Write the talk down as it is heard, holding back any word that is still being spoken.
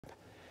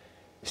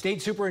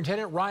State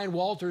Superintendent Ryan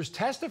Walters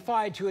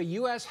testified to a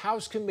U.S.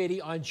 House committee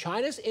on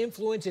China's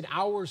influence in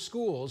our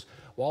schools.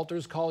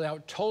 Walters called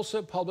out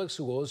Tulsa public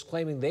schools,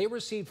 claiming they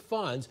received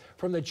funds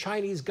from the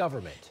Chinese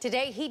government.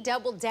 Today, he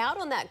doubled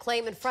down on that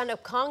claim in front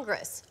of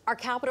Congress. Our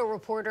Capitol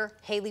reporter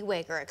Haley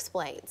Wager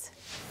explains.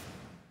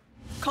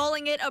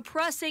 Calling it a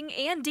pressing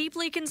and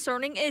deeply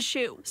concerning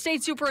issue.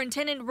 State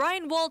Superintendent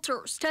Ryan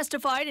Walters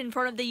testified in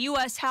front of the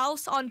U.S.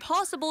 House on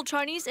possible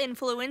Chinese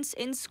influence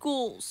in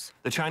schools.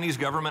 The Chinese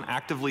government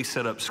actively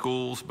set up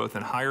schools, both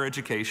in higher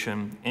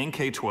education and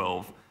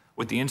K-12,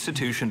 with the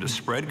institution to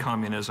spread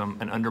communism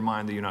and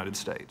undermine the United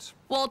States.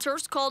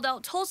 Walters called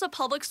out Tulsa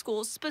public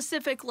schools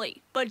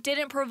specifically, but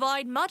didn't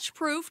provide much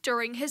proof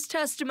during his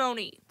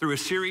testimony. Through a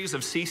series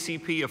of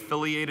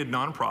CCP-affiliated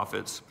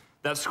nonprofits,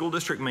 that school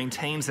district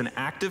maintains an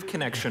active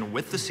connection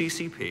with the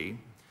CCP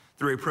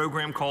through a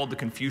program called the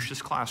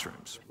Confucius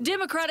Classrooms.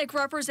 Democratic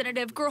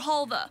Representative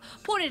Grijalva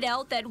pointed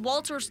out that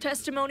Walters'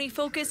 testimony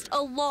focused a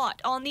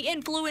lot on the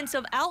influence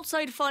of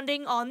outside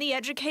funding on the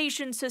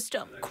education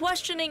system,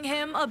 questioning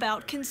him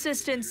about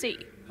consistency.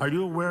 Are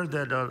you aware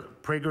that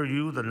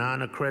PragerU, the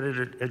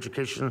non-accredited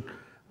education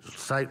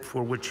site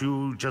for which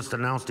you just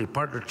announced a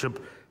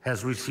partnership,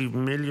 has received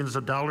millions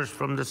of dollars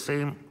from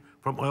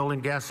oil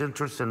and gas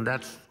interests, and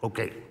that's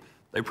okay?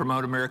 They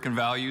promote American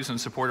values and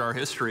support our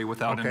history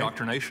without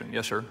indoctrination.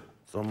 Yes, sir.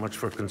 So much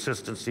for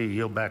consistency.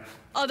 Yield back.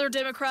 Other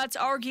Democrats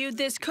argued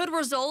this could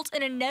result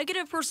in a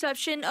negative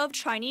perception of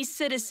Chinese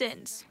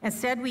citizens.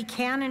 Instead, we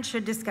can and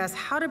should discuss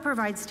how to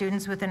provide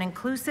students with an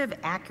inclusive,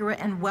 accurate,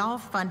 and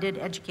well-funded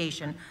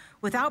education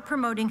without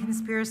promoting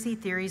conspiracy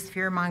theories,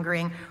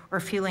 fear-mongering, or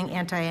fueling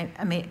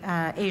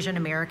anti-Asian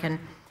American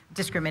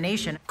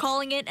discrimination.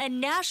 Calling it a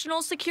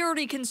national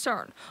security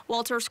concern,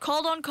 Walters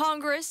called on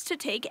Congress to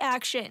take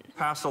action.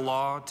 Pass a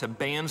law to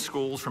ban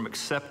schools from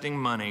accepting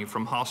money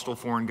from hostile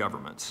foreign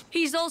governments.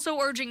 He's also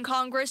urging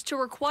Congress to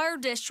require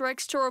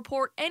districts to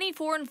report any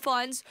foreign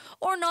funds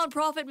or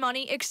nonprofit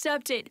money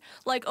accepted,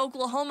 like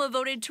Oklahoma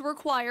voted to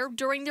require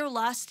during their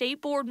last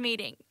state board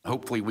meeting.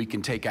 Hopefully we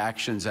can take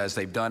actions as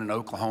they've done in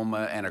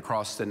Oklahoma and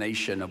across the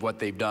nation of what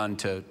they've done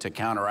to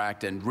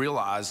counteract and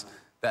realize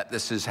that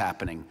this is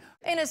happening.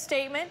 In a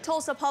statement,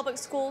 Tulsa Public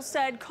Schools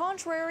said,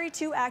 contrary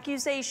to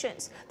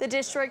accusations, the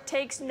district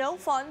takes no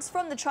funds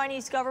from the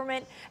Chinese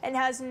government and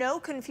has no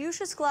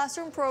Confucius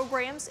Classroom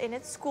programs in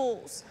its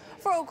schools.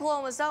 For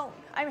Oklahoma's Own,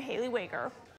 I'm Haley Wager.